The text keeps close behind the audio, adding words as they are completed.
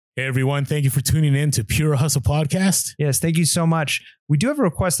Hey everyone, thank you for tuning in to Pure Hustle Podcast. Yes, thank you so much. We do have a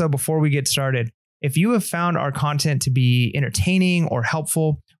request though before we get started. If you have found our content to be entertaining or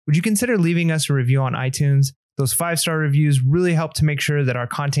helpful, would you consider leaving us a review on iTunes? Those 5-star reviews really help to make sure that our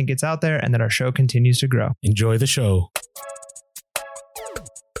content gets out there and that our show continues to grow. Enjoy the show.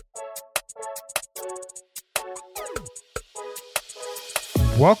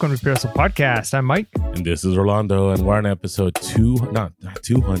 Welcome to Pure Hustle Podcast. I'm Mike. And this is Orlando, and we're on episode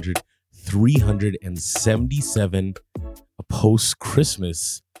 377, a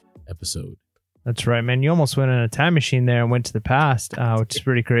post-Christmas episode. That's right, man. You almost went in a time machine there and went to the past, which is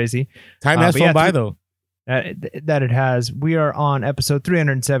pretty crazy. Time has flown by, though. That it has. We are on episode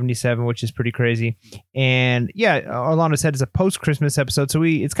 377, which is pretty crazy. And yeah, Orlando said it's a post-Christmas episode. So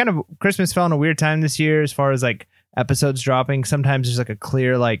it's kind of, Christmas fell in a weird time this year as far as like episodes dropping. Sometimes there's like a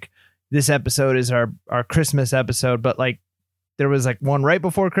clear, like this episode is our Christmas episode, but like there was like one right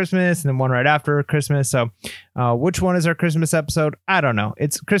before Christmas and then one right after Christmas. So which one is our Christmas episode? I don't know.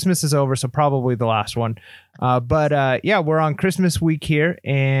 Christmas is over, so probably the last one. But yeah, we're on Christmas week here,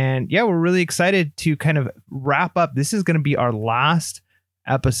 and yeah, we're really excited to kind of wrap up. This is going to be our last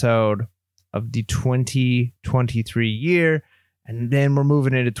episode of the 2023 year, and then we're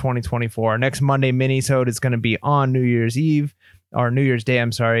moving into 2024. Our next Monday mini-sode is going to be on New Year's Eve, or New Year's Day,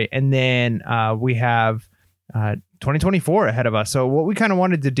 I'm sorry, and then we have 2024 ahead of us. So what we kind of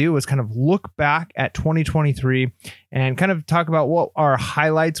wanted to do was kind of look back at 2023 and kind of talk about what our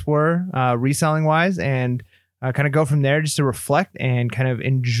highlights were reselling wise, and kind of go from there just to reflect and kind of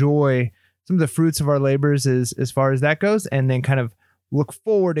enjoy some of the fruits of our labors as far as that goes, and then kind of look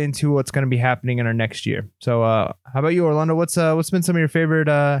forward into what's going to be happening in our next year. So how about you, Orlando? What's been some of your favorite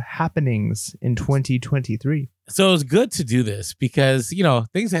happenings in 2023? So it's good to do this because, you know,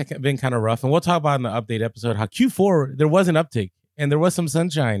 things have been kind of rough. And we'll talk about in the update episode how Q4, there was an uptick and there was some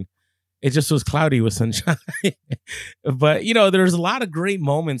sunshine. It just was cloudy with sunshine. But, you know, there's a lot of great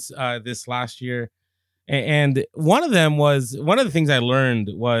moments this last year. And one of the things I learned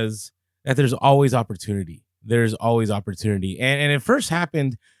was that there's always opportunity. There's always opportunity. And it first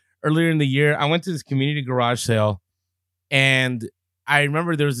happened earlier in the year. I went to this community garage sale, and I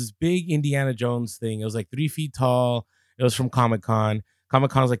remember there was this big Indiana Jones thing. It was like 3 feet tall. It was from Comic-Con.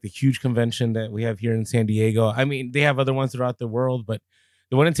 Comic-Con is like the huge convention that we have here in San Diego. I mean, they have other ones throughout the world, but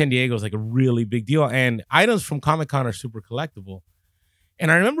the one in San Diego is like a really big deal. And items from Comic-Con are super collectible.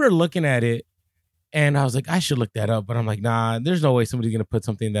 And I remember looking at it, and I was like, I should look that up. But I'm like, nah, there's no way somebody's going to put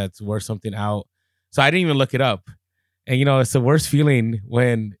something that's worth something out. So I didn't even look it up. And, you know, it's the worst feeling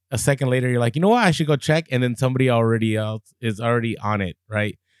when a second later you're like, you know what, I should go check. And then somebody else is already on it,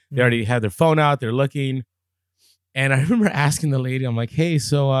 right? They already have their phone out. They're looking. And I remember asking the lady, I'm like, hey,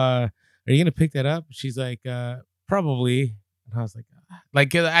 so are you going to pick that up? She's like, probably. And I was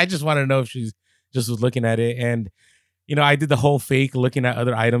like, I just want to know if she's just was looking at it. And, you know, I did the whole fake looking at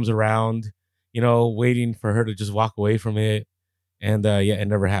other items around, you know, waiting for her to just walk away from it. And yeah, it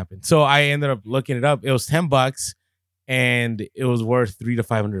never happened. So I ended up looking it up. It was $10 and it was worth $300 to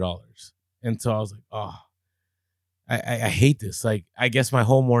 $500. And so I was like, oh, I hate this. Like, I guess my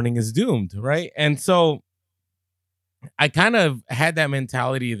whole morning is doomed, right? And so I kind of had that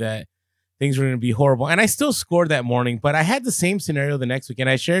mentality that things were going to be horrible. And I still scored that morning, but I had the same scenario the next week. And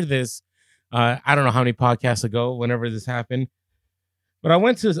I shared this, I don't know how many podcasts ago, whenever this happened. But I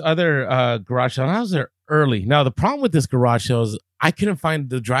went to this other garage sale, and I was there early. Now, the problem with this garage sale is I couldn't find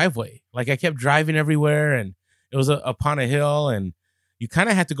the driveway. Like, I kept driving everywhere, and it was upon a hill, and you kind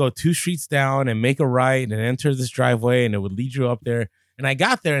of had to go 2 streets down and make a right and enter this driveway, and it would lead you up there. And I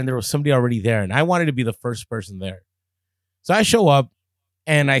got there, and there was somebody already there, and I wanted to be the first person there. So I show up,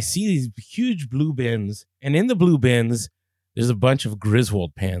 and I see these huge blue bins, and in the blue bins, there's a bunch of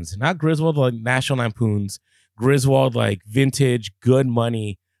Griswold pans. Not Griswold like National Lampoons, Griswold like vintage, good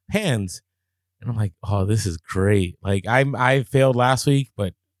money pans. And I'm like, oh, this is great. Like, I failed last week,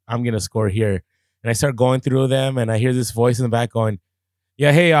 but I'm going to score here. And I start going through them, and I hear this voice in the back going,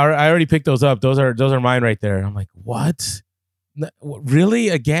 yeah, hey, I already picked those up. Those are mine right there. I'm like, what? Really?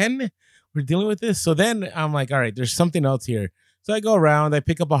 Again? We're dealing with this? So then I'm like, all right, there's something else here. So I go around, I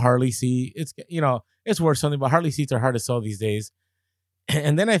pick up a Harley seat. It's, you know, it's worth something, but Harley seats are hard to sell these days.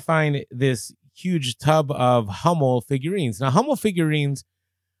 And then I find this huge tub of Hummel figurines. Now, Hummel figurines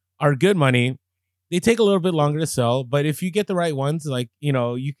are good money. They take a little bit longer to sell, but if you get the right ones, like, you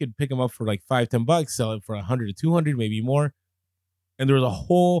know, you could pick them up for like $5-10, sell it for $100 to $200, maybe more. And there was a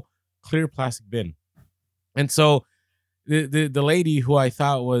whole clear plastic bin. And so the lady who I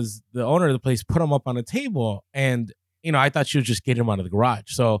thought was the owner of the place put them up on a table, and, you know, I thought she was just getting them out of the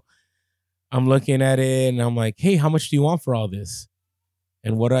garage. So I'm looking at it and I'm like, hey, how much do you want for all this?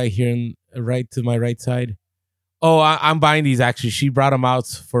 And what do I hear right to my right side? Oh, I'm buying these. Actually, she brought them out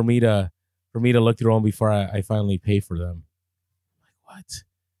for me to look through them before I finally pay for them. What?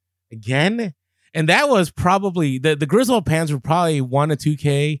 Again? And that was probably the Griswold pans were probably 1 to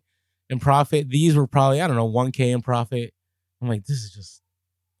 2K in profit. These were probably, I don't know, 1K in profit. I'm like,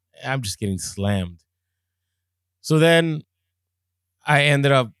 I'm just getting slammed. So then I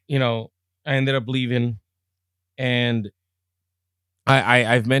ended up leaving, and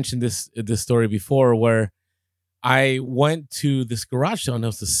I've mentioned this story before where I went to this garage sale, and it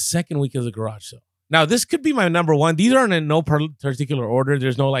was the second week of the garage sale. Now, this could be my number one. These aren't in no particular order.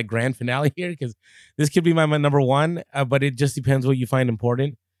 There's no like grand finale here because this could be my number one, but it just depends what you find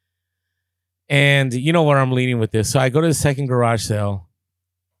important. And you know where I'm leaning with this. So I go to the second garage sale,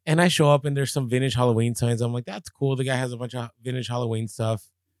 and I show up, and there's some vintage Halloween signs. I'm like, that's cool. The guy has a bunch of vintage Halloween stuff.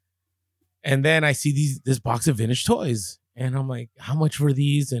 And then I see this box of vintage toys, and I'm like, how much were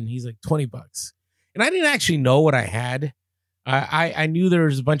these? And he's like, $20. And I didn't actually know what I had. I knew there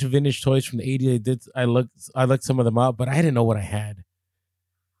was a bunch of vintage toys from the 80s. I looked some of them up, but I didn't know what I had.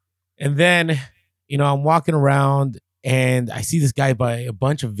 And then, I'm walking around, and I see this guy buy a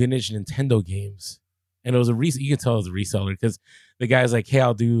bunch of vintage Nintendo games. And it was you can tell it was a reseller because the guy's like, hey,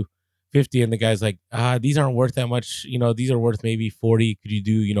 I'll do 50. And the guy's like, these aren't worth that much. These are worth maybe 40. Could you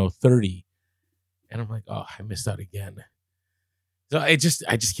do, 30? And I'm like, oh, I missed out again. So I just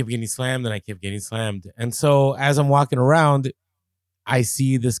kept getting slammed, and I kept getting slammed. And so as I'm walking around, I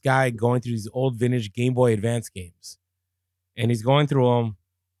see this guy going through these old vintage Game Boy Advance games. And he's going through them,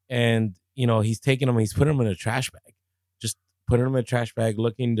 and, he's taking them, he's putting them in a trash bag. Just putting them in a trash bag,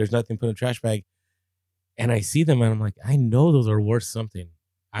 looking, there's nothing, put in a trash bag. And I see them, and I'm like, I know those are worth something.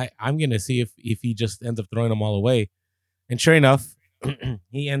 I'm going to see if he just ends up throwing them all away. And sure enough,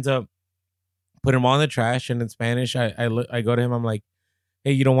 he ends up putting them all in the trash. And in Spanish, I go to him, I'm like,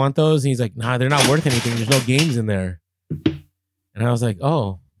 hey, you don't want those? And he's like, nah, they're not worth anything. There's no games in there. And I was like,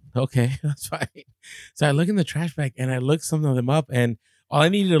 oh, okay, that's fine. So I look in the trash bag, and I look some of them up, and all I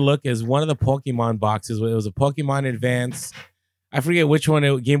needed to look is one of the Pokemon boxes. It was a Pokemon Advance. I forget which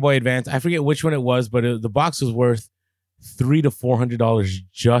one, Game Boy Advance. I forget which one it was, but the box was worth $300 to $400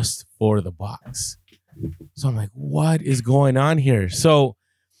 just for the box. So I'm like, what is going on here? So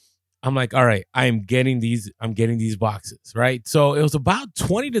I'm like, all right, I'm getting these boxes, right? So it was about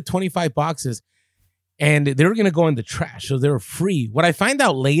 20 to 25 boxes, and they were going to go in the trash. So they were free. What I find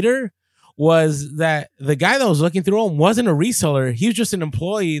out later was that the guy that was looking through them wasn't a reseller. He was just an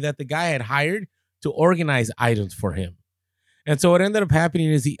employee that the guy had hired to organize items for him. And so what ended up happening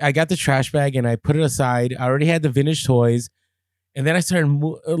is I got the trash bag, and I put it aside. I already had the vintage toys. And then I started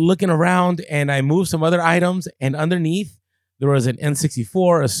looking around, and I moved some other items. And underneath, there was an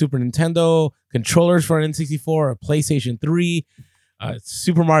N64, a Super Nintendo, controllers for an N64, a PlayStation 3,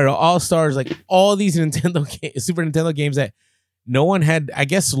 Super Mario All-Stars, like all these Super Nintendo games that no one had, I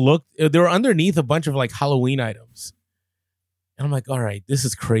guess, looked. They were underneath a bunch of like Halloween items. And I'm like, all right, this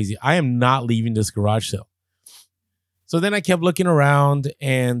is crazy. I am not leaving this garage sale. So then I kept looking around,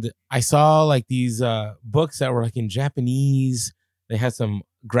 and I saw like these books that were like in Japanese. They had some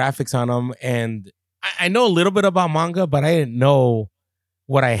graphics on them, and I know a little bit about manga, but I didn't know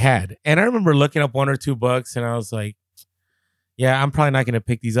what I had. And I remember looking up 1 or 2 books, and I was like, yeah, I'm probably not going to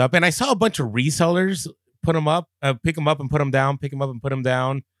pick these up. And I saw a bunch of resellers pick them up and put them down, pick them up and put them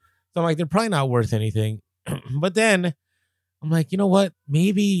down. So I'm like, they're probably not worth anything. But then I'm like, you know what?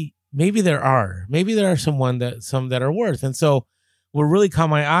 Maybe there are some that are worth. And so what really caught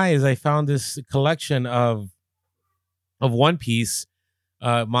my eye is I found this collection of One Piece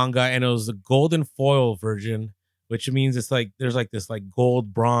manga, and it was the golden foil version, which means it's like there's like this like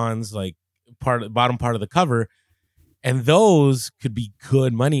gold bronze like bottom part of the cover, and those could be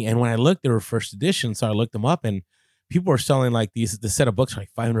good money. And when I looked, they were first edition, so I looked them up, and people were selling like the set of books for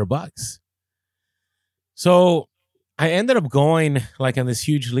like $500. So I ended up going like on this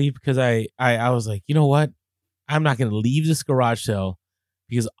huge leap because I was like, you know what? I'm not going to leave this garage sale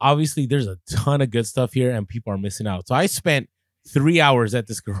because obviously there's a ton of good stuff here and people are missing out. So I spent 3 hours at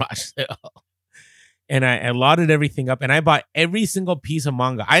this garage sale, and I allotted everything up, and I bought every single piece of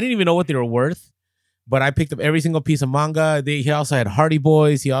manga. I didn't even know what they were worth, but I picked up every single piece of manga. He also had Hardy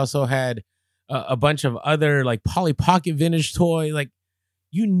Boys. He also had a bunch of other like Polly Pocket vintage toy, like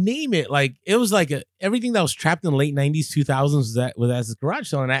you name it. Like it was like everything that was trapped in the late 90s, 2000s was at this garage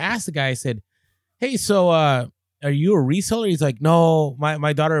sale. And I asked the guy, I said, hey, so are you a reseller? He's like, no,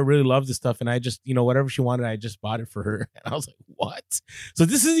 my daughter really loved this stuff, and I just, whatever she wanted, I just bought it for her. And I was like, what? So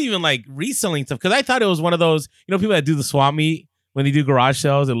this isn't even like reselling stuff, because I thought it was one of those, people that do the swap meet when they do garage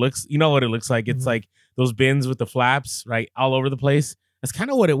sales. It looks, what it looks like. It's like those bins with the flaps, right, all over the place. That's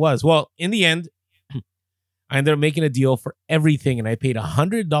kind of what it was. Well, in the end, I ended up making a deal for everything, and I paid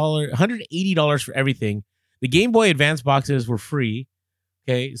 $180 for everything. The Game Boy Advance boxes were free.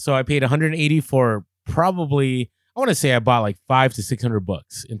 Okay, so I paid $180 for probably, I want to say I bought like 500 to 600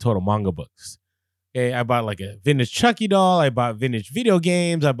 books in total, manga books. Okay, I bought like a vintage Chucky doll. I bought vintage video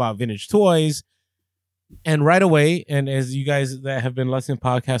games. I bought vintage toys. And right away, and as you guys that have been listening to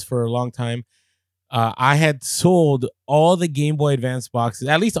podcasts for a long time, I had sold all the Game Boy Advance boxes,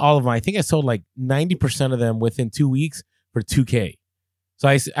 at least all of them. I think I sold like 90% of them within 2 weeks for $2K. So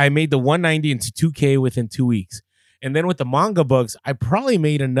I made the 190 into $2K within 2 weeks. And then with the manga books, I probably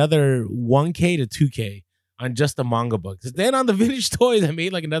made another $1K to $2K on just the manga books. Then on the vintage toys, I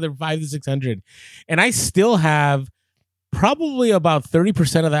made like another $500 to $600. And I still have probably about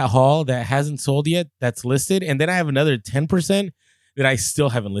 30% of that haul that hasn't sold yet that's listed. And then I have another 10% that I still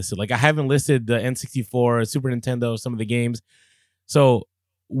haven't listed. Like I haven't listed the N64, Super Nintendo, some of the games. So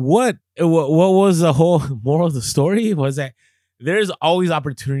what was the whole moral of the story was that there's always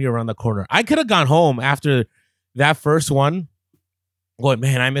opportunity around the corner. I could have gone home after that first one going,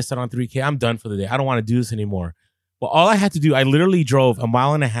 man, I missed out on 3K. I'm done for the day. I don't want to do this anymore. But all I had to do, I literally drove a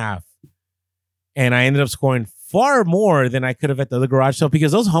mile and a half and I ended up scoring far more than I could have at the other garage sale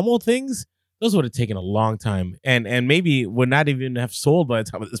because those Hummel things, those would have taken a long time and maybe would not even have sold by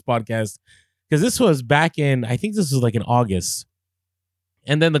the time of this podcast because this was back in, I think this was like in August.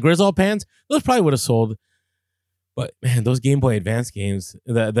 And then the Griswold pans, those probably would have sold. But man, those Game Boy Advance games,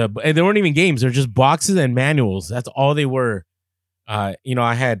 and they weren't even games. They're just boxes and manuals. That's all they were. I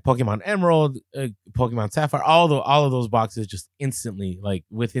had Pokemon Emerald, Pokemon Sapphire, all of those boxes just instantly, like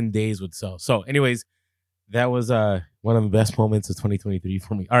within days would sell. So anyways, that was one of the best moments of 2023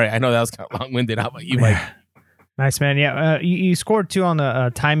 for me. All right, I know that was kind of long-winded. How about you, Mike? Nice, man. Yeah, you scored too on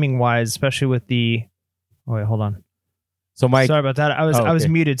the timing wise, especially with the. Oh wait, hold on. So Mike, sorry about that. I was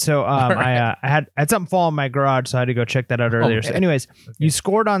muted. So right. I had something fall in my garage, so I had to go check that out earlier. So anyways, okay. You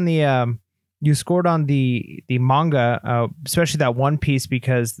scored on the manga, especially that One Piece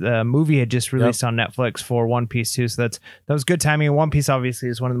because the movie had just released on Netflix for One Piece too. So that was good timing. One Piece obviously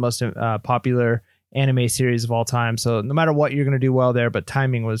is one of the most popular anime series of all time. So no matter what, you're going to do well there, but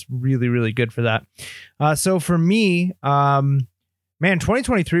timing was really, really good for that. So for me, man,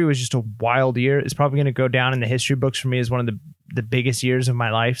 2023 was just a wild year. It's probably going to go down in the history books for me as one of the biggest years of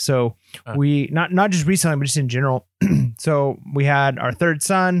my life. So we, not just reselling, but just in general. So we had our third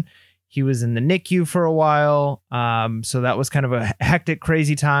son. He was in the NICU for a while. So that was kind of a hectic,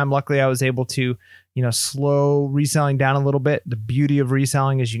 crazy time. Luckily, I was able to, slow reselling down a little bit. The beauty of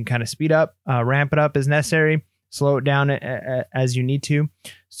reselling is you can kind of speed up, ramp it up as necessary, slow it down as you need to.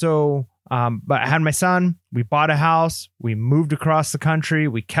 So, but I had my son, we bought a house, we moved across the country,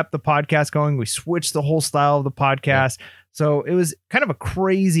 we kept the podcast going, we switched the whole style of the podcast. Yeah. So it was kind of a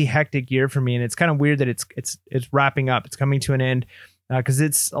crazy, hectic year for me. And it's kind of weird that it's wrapping up. It's coming to an end. Because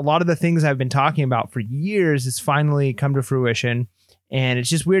it's a lot of the things I've been talking about for years has finally come to fruition. And it's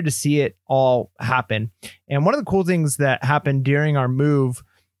just weird to see it all happen. And one of the cool things that happened during our move,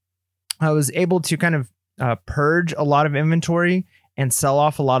 I was able to kind of purge a lot of inventory and sell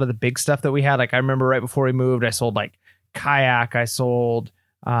off a lot of the big stuff that we had. Like I remember right before we moved, I sold like kayak, I sold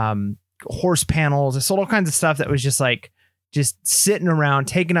horse panels, I sold all kinds of stuff that was just sitting around,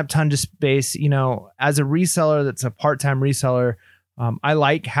 taking up tons of space. As a reseller that's a part-time reseller, I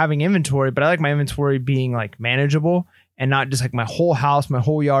like having inventory, but I like my inventory being like manageable and not just like my whole house, my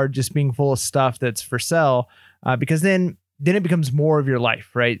whole yard just being full of stuff that's for sale, because then it becomes more of your life,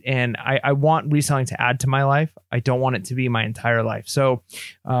 right? And I want reselling to add to my life. I don't want it to be my entire life. So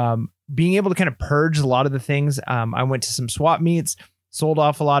being able to kind of purge a lot of the things, I went to some swap meets, sold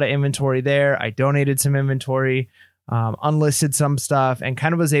off a lot of inventory there. I donated some inventory, unlisted some stuff, and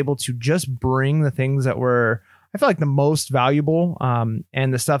kind of was able to just bring the things that were, I feel like, the most valuable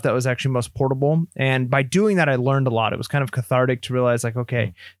and the stuff that was actually most portable. And by doing that, I learned a lot. It was kind of cathartic to realize like,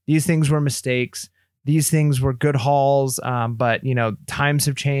 okay, these things were mistakes. These things were good hauls, but times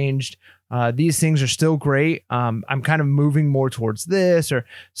have changed. These things are still great. I'm kind of moving more towards this,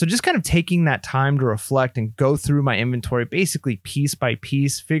 so just kind of taking that time to reflect and go through my inventory, basically piece by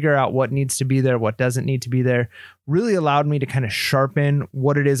piece, figure out what needs to be there, what doesn't need to be there, really allowed me to kind of sharpen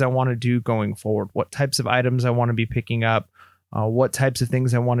what it is I want to do going forward, what types of items I want to be picking up, what types of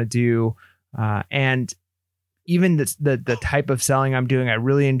things I want to do, and even the type of selling I'm doing. I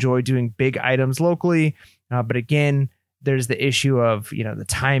really enjoy doing big items locally, but again, there's the issue of, the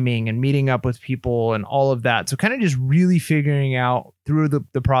timing and meeting up with people and all of that. So kind of just really figuring out through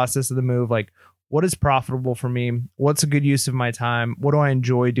the process of the move, like what is profitable for me? What's a good use of my time? What do I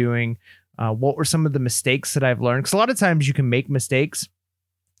enjoy doing? What were some of the mistakes that I've learned? Because a lot of times you can make mistakes.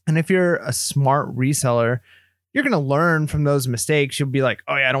 And if you're a smart reseller, you're going to learn from those mistakes. You'll be like,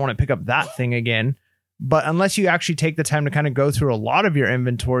 oh yeah, I don't want to pick up that thing again. But unless you actually take the time to kind of go through a lot of your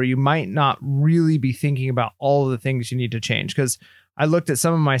inventory, you might not really be thinking about all of the things you need to change. Because I looked at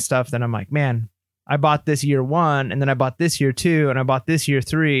some of my stuff, then I'm like, man, I bought this year 1, and then I bought this year 2, and I bought this year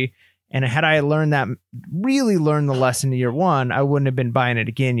 3. And had I really learned the lesson in year 1, I wouldn't have been buying it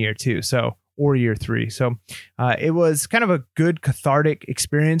again year 2. Or year 3. So it was kind of a good cathartic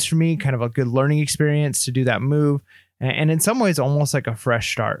experience for me, kind of a good learning experience to do that move. And in some ways, almost like a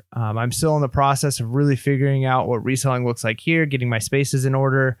fresh start. I'm still in the process of really figuring out what reselling looks like here, getting my spaces in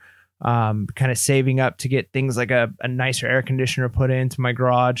order, kind of saving up to get things like a nicer air conditioner put into my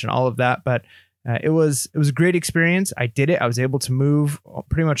garage and all of that. But it was a great experience. I did it. I was able to move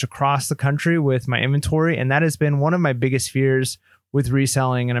pretty much across the country with my inventory. And that has been one of my biggest fears with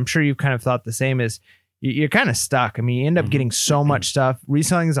reselling. And I'm sure you've kind of thought the same, is you're kind of stuck. I mean, you end up getting so much stuff.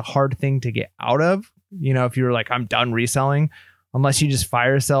 Reselling is a hard thing to get out of. If you're like, I'm done reselling, unless you just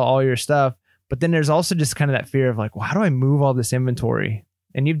fire sell all your stuff. But then there's also just kind of that fear of like, well, how do I move all this inventory?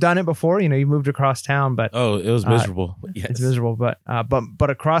 And you've done it before, you moved across town, but it was miserable. Yes. It's miserable, but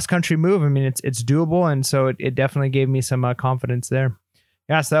a cross country move. I mean, it's doable. And so it definitely gave me some confidence there.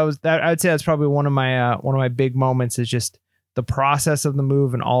 Yeah. So that was that. I would say that's probably one of my big moments, is just the process of the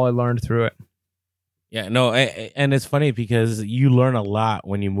move and all I learned through it. Yeah, no. And it's funny because you learn a lot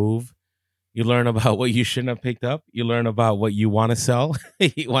when you move. You learn about what you shouldn't have picked up. You learn about what you want to sell.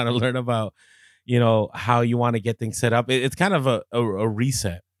 You want to learn about, how you want to get things set up. It's kind of a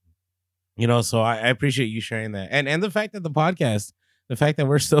reset, so I appreciate you sharing that. And the fact that the fact that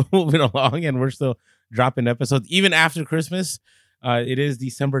we're still moving along and we're still dropping episodes, even after Christmas. It is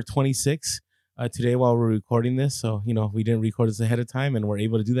December 26th today while we're recording this. So, we didn't record this ahead of time, and we're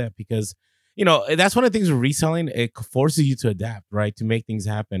able to do that because, that's one of the things with reselling. It forces you to adapt, right? To make things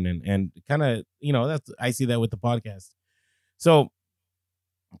happen. And kind of, I see that with the podcast. So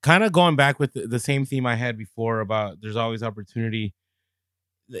kind of going back with the same theme I had before about there's always opportunity.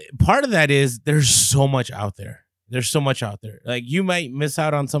 Part of that is there's so much out there. There's so much out there. Like, you might miss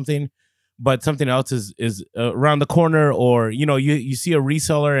out on something, but something else is around the corner, or, you see a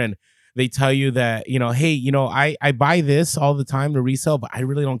reseller and they tell you that, hey, I buy this all the time to resell, but I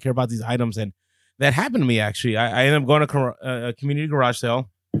really don't care about these items. And that happened to me, actually. I ended up going to a community garage sale,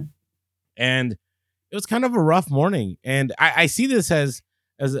 and it was kind of a rough morning. And I see this as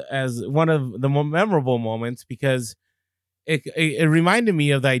one of the more memorable moments, because it reminded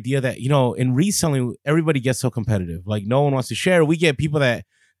me of the idea that, in reselling, everybody gets so competitive. Like, no one wants to share. We get people that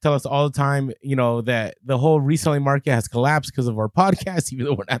tell us all the time, that the whole reselling market has collapsed because of our podcast, even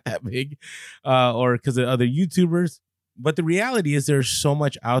though we're not that big, or because of other YouTubers. But the reality is there's so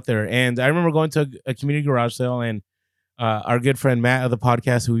much out there. And I remember going to a community garage sale, and our good friend Matt of the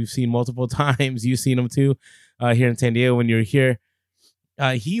podcast, who we've seen multiple times, you've seen him too, here in San Diego when you're here.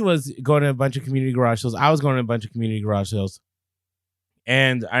 He was going to a bunch of community garage sales. I was going to a bunch of community garage sales.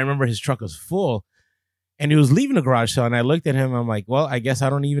 And I remember his truck was full. And he was leaving the garage sale, and I looked at him. I'm like, well, I guess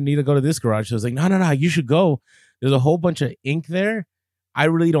I don't even need to go to this garage. So I was like, no, you should go. There's a whole bunch of ink there. I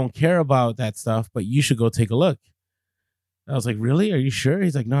really don't care about that stuff, but you should go take a look. I was like, really? Are you sure?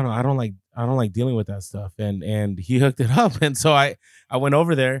 He's like, no, I don't like dealing with that stuff. And he hooked it up. And so I went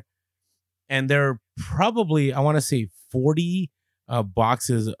over there, and there are probably, I want to say 40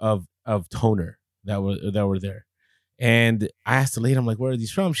 boxes of toner that were there. And I asked the lady, I'm like, where are these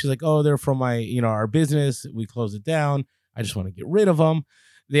from? She's like, oh, they're from my, our business. We closed it down. I just want to get rid of them.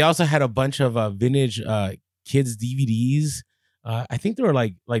 They also had a bunch of vintage kids DVDs. I think they were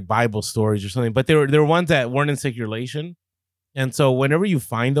like Bible stories or something, but they were ones that weren't in circulation. And so whenever you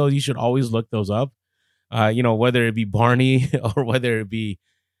find those, you should always look those up. Whether it be Barney or whether it be,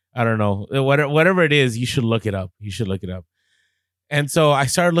 I don't know, whatever it is, you should look it up. And so I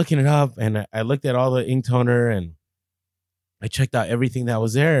started looking it up, and I looked at all the ink toner, and I checked out everything that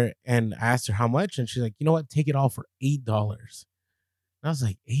was there, and I asked her how much, and she's like, you know what? Take it all for $8. And I was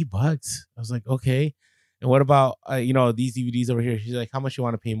like, $8? I was like, okay. And what about, these DVDs over here? She's like, how much you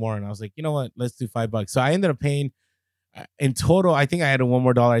want to pay more? And I was like, you know what? Let's do $5. So I ended up paying in total. I think I added one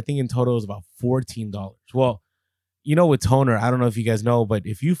more dollar. I think in total it was about $14. Well, with toner, I don't know if you guys know, but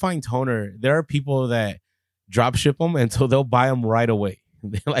if you find toner, there are people that drop ship them, and so they'll buy them right away.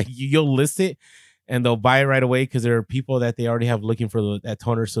 Like, you'll list it, and they'll buy it right away because there are people that they already have looking for that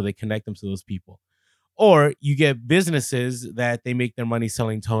toner, so they connect them to those people. Or you get businesses that they make their money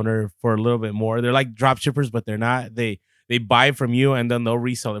selling toner for a little bit more. They're like drop shippers, but they're not. They buy from you, and then they'll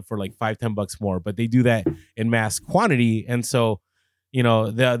resell it for like $5-10 more. But they do that in mass quantity, and so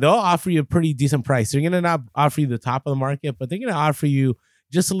they'll offer you a pretty decent price. They're gonna not offer you the top of the market, but they're gonna offer you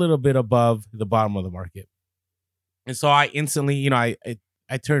just a little bit above the bottom of the market. And so I instantly, I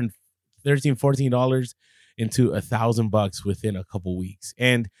turned $13-14 into $1,000 within a couple weeks.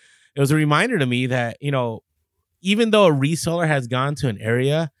 And it was a reminder to me that, even though a reseller has gone to an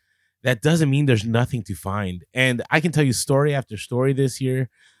area, that doesn't mean there's nothing to find. And I can tell you story after story this year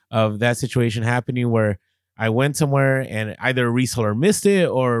of that situation happening where I went somewhere and either a reseller missed it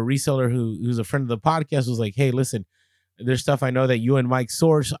or a reseller who's a friend of the podcast was like, hey, listen, there's stuff I know that you and Mike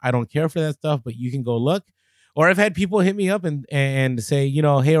source. I don't care for that stuff, but you can go look. Or I've had people hit me up and say,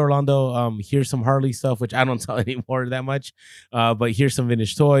 hey, Orlando, here's some Harley stuff, which I don't tell anymore that much. But here's some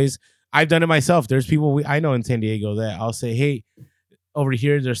vintage toys. I've done it myself. There's people I know in San Diego that I'll say, hey, over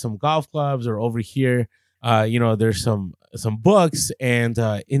here, there's some golf clubs, or over here, there's some books. And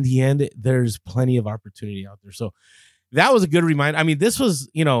in the end, there's plenty of opportunity out there. So that was a good reminder. I mean, this was,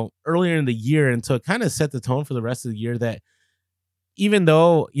 earlier in the year. And so it kind of set the tone for the rest of the year that even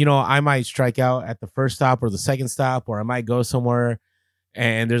though, I might strike out at the first stop or the second stop, or I might go somewhere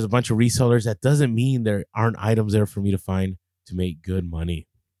and there's a bunch of resellers, that doesn't mean there aren't items there for me to find to make good money.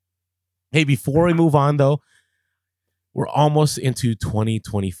 Hey, before we move on, though, we're almost into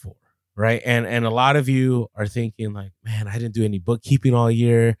 2024, right? And a lot of you are thinking like, man, I didn't do any bookkeeping all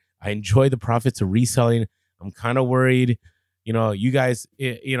year. I enjoy the profits of reselling. I'm kind of worried. You guys,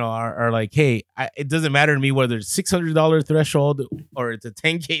 are like, hey, it doesn't matter to me whether it's $600 threshold or it's a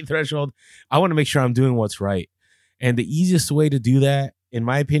 10K threshold. I want to make sure I'm doing what's right. And the easiest way to do that, in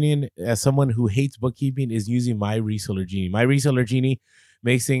my opinion, as someone who hates bookkeeping, is using My Reseller Genie. My Reseller Genie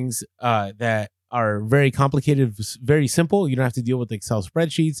makes things that are very complicated very simple. You don't have to deal with Excel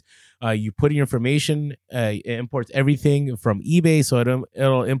spreadsheets. You put in your information, it imports everything from eBay, so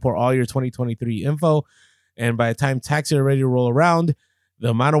it'll import all your 2023 info. And by the time taxes are ready to roll around,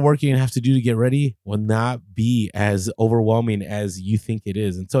 the amount of work you're going to have to do to get ready will not be as overwhelming as you think it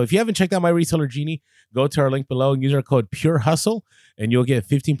is. And so if you haven't checked out My Reseller Genie, go to our link below and use our code PureHustle, and you'll get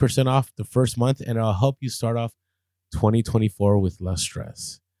 15% off the first month, and it'll help you start off 2024 with less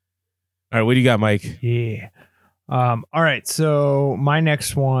stress. All right, what do you got, Mike? Yeah. All right, so my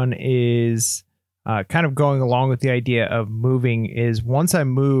next one is kind of going along with the idea of moving. Is once I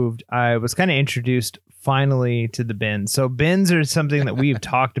moved, I was kind of introduced finally to the bins. So bins are something that we've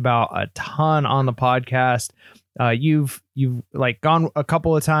talked about a ton on the podcast. You've like gone a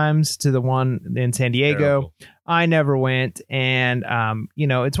couple of times to the one in San Diego. Terrible. I never went. And,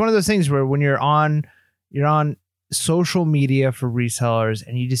 it's one of those things where when you're on social media for resellers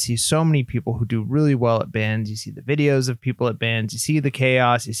and you just see so many people who do really well at bins. You see the videos of people at bins, you see the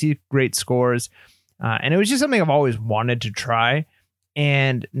chaos, you see great scores. And it was just something I've always wanted to try.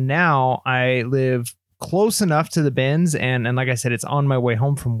 And now I live close enough to the bins. And like I said, it's on my way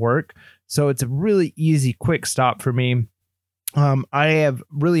home from work. So it's a really easy, quick stop for me. I have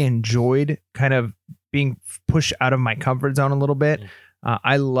really enjoyed kind of being pushed out of my comfort zone a little bit.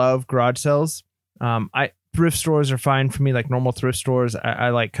 I love garage sales. Thrift stores are fine for me, like normal thrift stores. I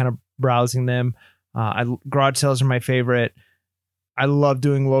like kind of browsing them. Garage sales are my favorite. I love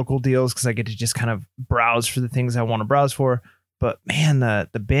doing local deals because I get to just kind of browse for the things I want to browse for. But man,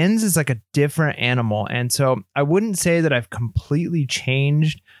 the bins is like a different animal. And so I wouldn't say that I've completely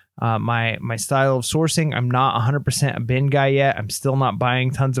changed my style of sourcing. I'm not 100% a bin guy yet. I'm still not buying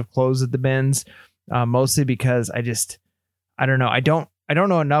tons of clothes at the bins, mostly because I don't know. I don't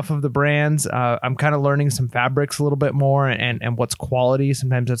know enough of the brands. I'm kind of learning some fabrics a little bit more and what's quality.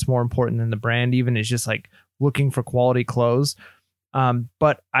 Sometimes that's more important than the brand even, is just like looking for quality clothes.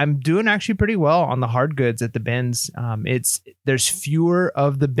 But I'm doing actually pretty well on the hard goods at the bins. There's fewer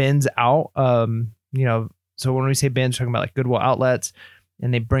of the bins out. So when we say bins, we're talking about like Goodwill outlets,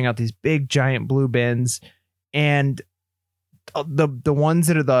 and they bring out these big giant blue bins, and the ones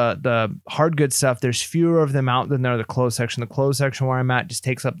that are the hard goods stuff, there's fewer of them out than there are the clothes section. The clothes section where I'm at just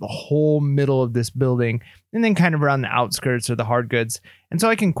takes up the whole middle of this building, and then kind of around the outskirts are the hard goods. And so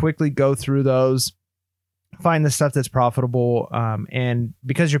I can quickly go through those, find the stuff that's profitable. And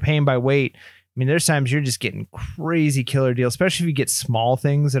because you're paying by weight, I mean, there's times you're just getting crazy killer deals, especially if you get small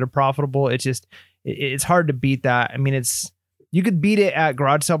things that are profitable. It's hard to beat that. I mean, you could beat it at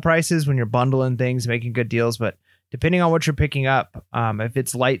garage sale prices when you're bundling things, making good deals, but depending on what you're picking up, if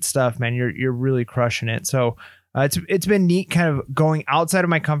it's light stuff, man, you're really crushing it. So it's been neat kind of going outside of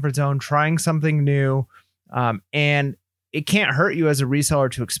my comfort zone, trying something new. And it can't hurt you as a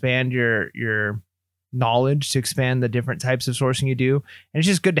reseller to expand your knowledge, to expand the different types of sourcing you do. And it's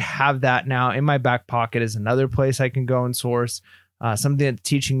just good to have that now in my back pocket as another place I can go and source. something that's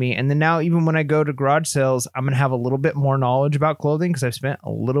teaching me. And then now, even when I go to garage sales, I'm going to have a little bit more knowledge about clothing because I've spent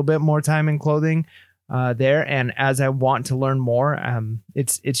a little bit more time in clothing there. And as I want to learn more,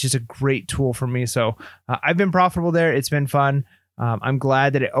 it's just a great tool for me. So I've been profitable there. It's been fun. I'm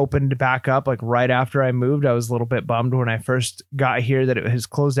glad that it opened back up like right after I moved. I was a little bit bummed when I first got here that it has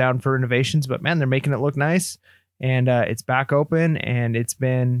closed down for renovations, but man, they're making it look nice, and it's back open, and it's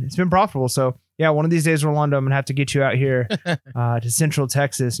been profitable. So yeah, one of these days, Rolando, I'm gonna have to get you out here to Central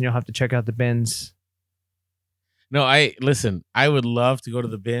Texas, and you'll have to check out the bins. No, I would love to go to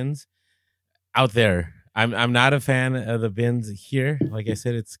the bins out there. I'm not a fan of the bins here. Like I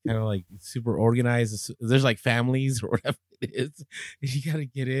said, it's kind of like super organized. There's like families or whatever it is. You got to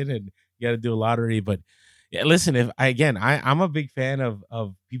get in and you got to do a lottery. But yeah, listen, I'm a big fan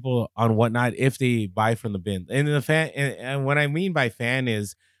of people on Whatnot if they buy from the bin. And the fan, and what I mean by fan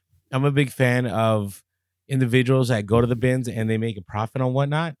is I'm a big fan of individuals that go to the bins and they make a profit on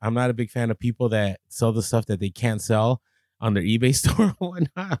Whatnot. I'm not a big fan of people that sell the stuff that they can't sell on their eBay store or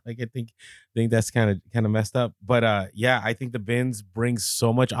whatnot. Like I think that's kind of messed up. But yeah, I think the bins bring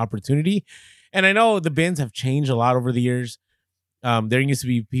so much opportunity. And I know the bins have changed a lot over the years. There used to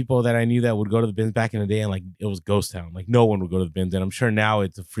be people that I knew that would go to the bins back in the day, and like it was ghost town. Like no one would go to the bins. And I'm sure now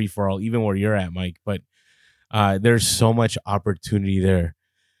it's a free for all, even where you're at, Mike. But there's so much opportunity there.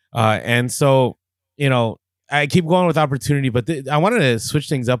 And so, I keep going with opportunity, but I wanted to switch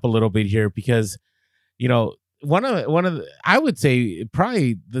things up a little bit here because, one of the, I would say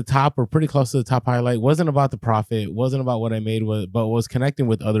probably the top or pretty close to the top highlight wasn't about the profit, wasn't about what I made, but was connecting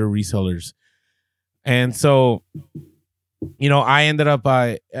with other resellers. And so, I ended up,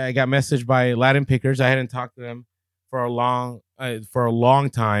 I got messaged by Latin Pickers. I hadn't talked to them for a long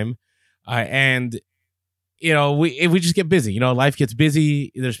time. And we just get busy. Life gets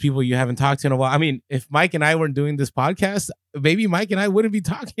busy. There's people you haven't talked to in a while. I mean, if Mike and I weren't doing this podcast, maybe Mike and I wouldn't be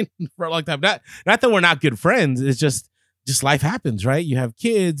talking for a long time. Not that we're not good friends. It's just life happens, right? You have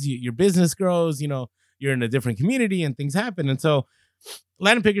kids, your business grows, you're in a different community and things happen. And so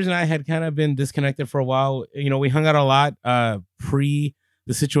Latin Pickers and I had kind of been disconnected for a while. We hung out a lot pre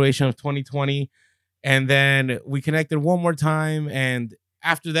the situation of 2020. And then we connected one more time, and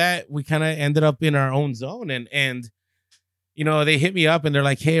after that, we kind of ended up in our own zone, and they hit me up and they're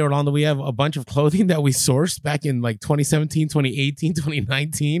like, "Hey, Orlando, we have a bunch of clothing that we sourced back in like 2017, 2018,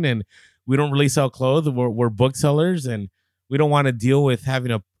 2019, and we don't really sell clothes. We're booksellers, and we don't want to deal with having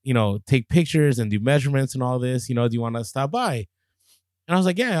to, take pictures and do measurements and all this. Do you want to stop by?" And I was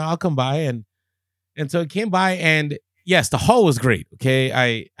like, "Yeah, I'll come by." And so it came by, and yes, the haul was great. Okay,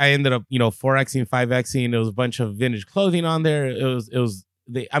 I ended up 4xing, 5xing. There was a bunch of vintage clothing on there. It was.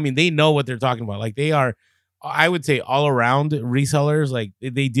 They know what they're talking about. Like they are, I would say, all around resellers. Like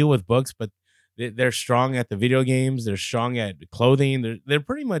they deal with books, but they're strong at the video games. They're strong at clothing. They're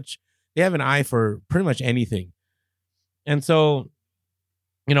pretty much, they have an eye for pretty much anything. And so,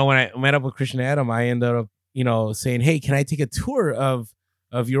 when I met up with Christian Adam, I ended up, saying, "Hey, can I take a tour of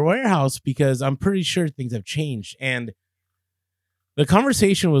your warehouse? Because I'm pretty sure things have changed." And the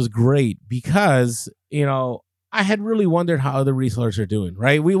conversation was great because, I had really wondered how other resellers are doing,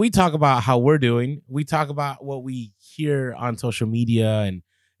 right? We talk about how we're doing. We talk about what we hear on social media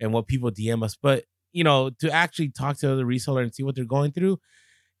and what people DM us. But, to actually talk to other reseller and see what they're going through,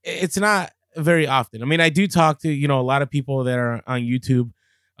 it's not very often. I mean, I do talk to, a lot of people that are on YouTube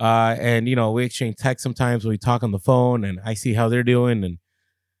and, we exchange text sometimes when we talk on the phone and I see how they're doing.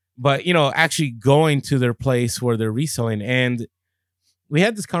 But, actually going to their place where they're reselling. And we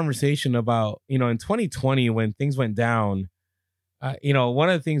had this conversation about, in 2020 when things went down, one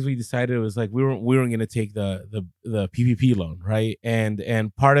of the things we decided was like we weren't going to take the PPP loan, right?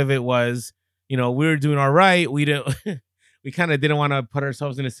 And part of it was, we were doing all right. We didn't, we kind of didn't want to put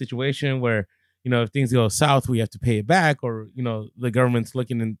ourselves in a situation where, if things go south, we have to pay it back, or the government's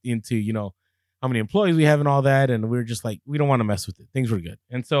looking into how many employees we have and all that, and we were just like, we don't want to mess with it. Things were good,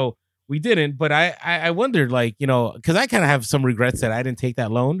 and so we didn't, but I wondered, like, because I kind of have some regrets that I didn't take that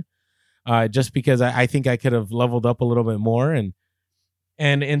loan, just because I think I could have leveled up a little bit more. And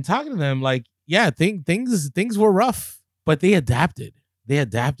in talking to them, like, yeah, things were rough, but they adapted.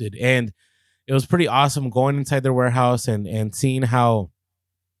 And it was pretty awesome going inside their warehouse and seeing how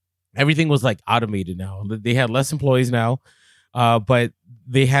everything was like automated now. They had less employees now, but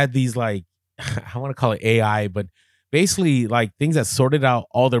they had these, like, I want to call it AI, but basically like things that sorted out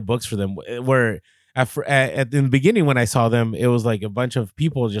all their books for them. Where in the beginning when I saw them, it was like a bunch of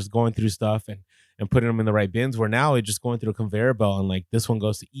people just going through stuff and putting them in the right bins, where now it's just going through a conveyor belt, and like this one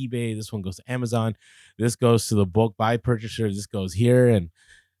goes to eBay, this one goes to Amazon, this goes to the bulk buy purchaser, this goes here. And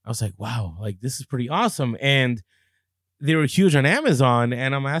I was like, wow, like this is pretty awesome. And they were huge on Amazon,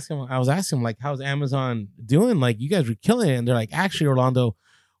 and I was asking them, like, how's Amazon doing? Like, you guys were killing it. And they're like, actually, Orlando,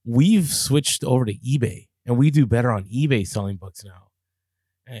 we've switched over to eBay, and we do better on eBay selling books now.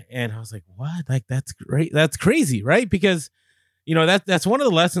 And I was like, what? Like, that's great. That's crazy, right? Because, you know, that's one of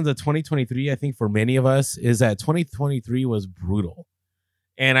the lessons of 2023, I think, for many of us, is that 2023 was brutal.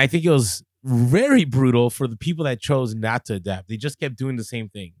 And I think it was very brutal for the people that chose not to adapt. They just kept doing the same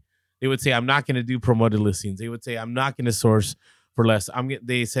thing. They would say, I'm not going to do promoted listings. They would say, I'm not going to source for less.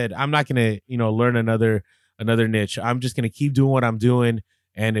 They said, I'm not going to, learn another niche. I'm just going to keep doing what I'm doing.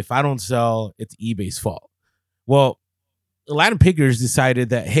 And if I don't sell, it's eBay's fault. Well, Latin pickers decided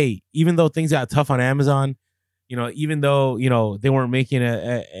that, hey, even though things got tough on Amazon, even though, they weren't making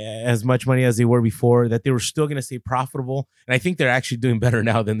as much money as they were before, that they were still going to stay profitable. And I think they're actually doing better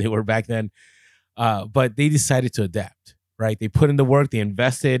now than they were back then. But they decided to adapt, right? They put in the work, they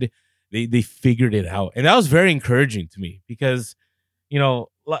invested, they figured it out. And that was very encouraging to me because,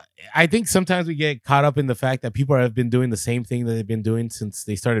 I think sometimes we get caught up in the fact that people have been doing the same thing that they've been doing since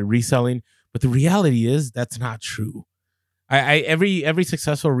they started reselling. But the reality is that's not true. Every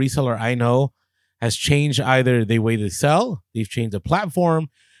successful reseller I know has changed either the way they sell, they've changed the platform,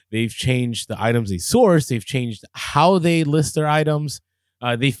 they've changed the items they source, they've changed how they list their items.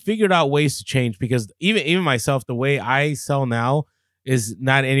 They figured out ways to change, because even myself, the way I sell now is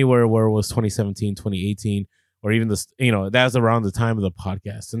not anywhere where it was 2017, 2018, or even this, that was around the time of the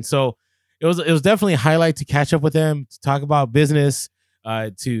podcast. And so it was definitely a highlight to catch up with them, to talk about business,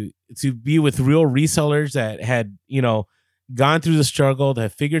 to be with real resellers that had, gone through the struggle,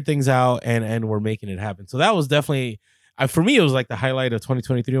 that figured things out, and were making it happen. So that was definitely, for me, it was like the highlight of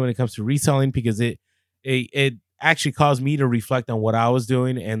 2023 when it comes to reselling, because it actually caused me to reflect on what I was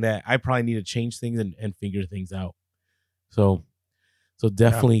doing, and that I probably need to change things and figure things out. So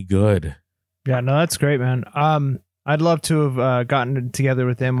definitely good. Yeah, no, that's great, man. I'd love to have gotten together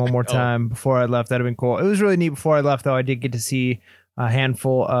with them one more time before I left. That'd have been cool. It was really neat before I left, though. I did get to see a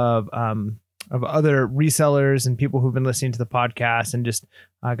handful of other resellers and people who've been listening to the podcast, and just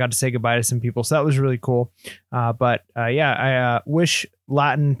got to say goodbye to some people. So that was really cool. But I wish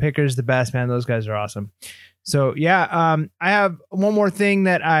Latin pickers the best, man. Those guys are awesome. So I have one more thing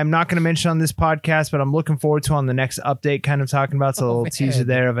that I'm not going to mention on this podcast, but I'm looking forward to on the next update, kind of talking about. So a little teaser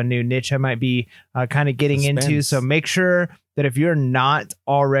there of a new niche I might be kind of getting into. So make sure that if you're not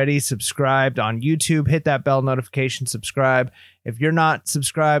already subscribed on YouTube, hit that bell notification, subscribe. If you're not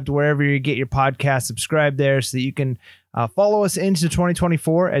subscribed wherever you get your podcast, subscribe there so that you can follow us into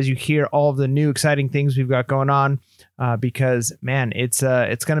 2024 as you hear all of the new exciting things we've got going on. Because man, it's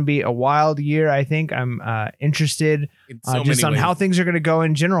going to be a wild year. I think I'm interested just on how things are going to go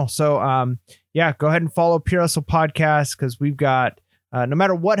in general. So go ahead and follow Pure Hustle Podcast, because we've got no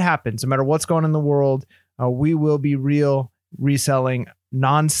matter what happens, no matter what's going on in the world, we will be reselling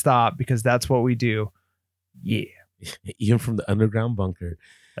nonstop, because that's what we do. Yeah. Even from the underground bunker.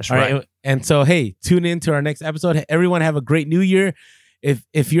 That's right. Right. And so, hey, tune in to our next episode. Everyone have a great new year.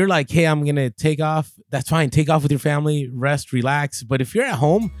 If you're like, hey, I'm going to take off, that's fine. Take off with your family, rest, relax. But if you're at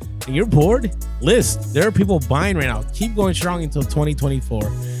home and you're bored, list. There are people buying right now. Keep going strong until 2024.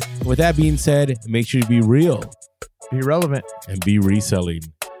 With that being said, make sure you be real, be relevant, and be reselling.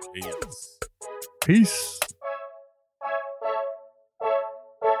 Peace.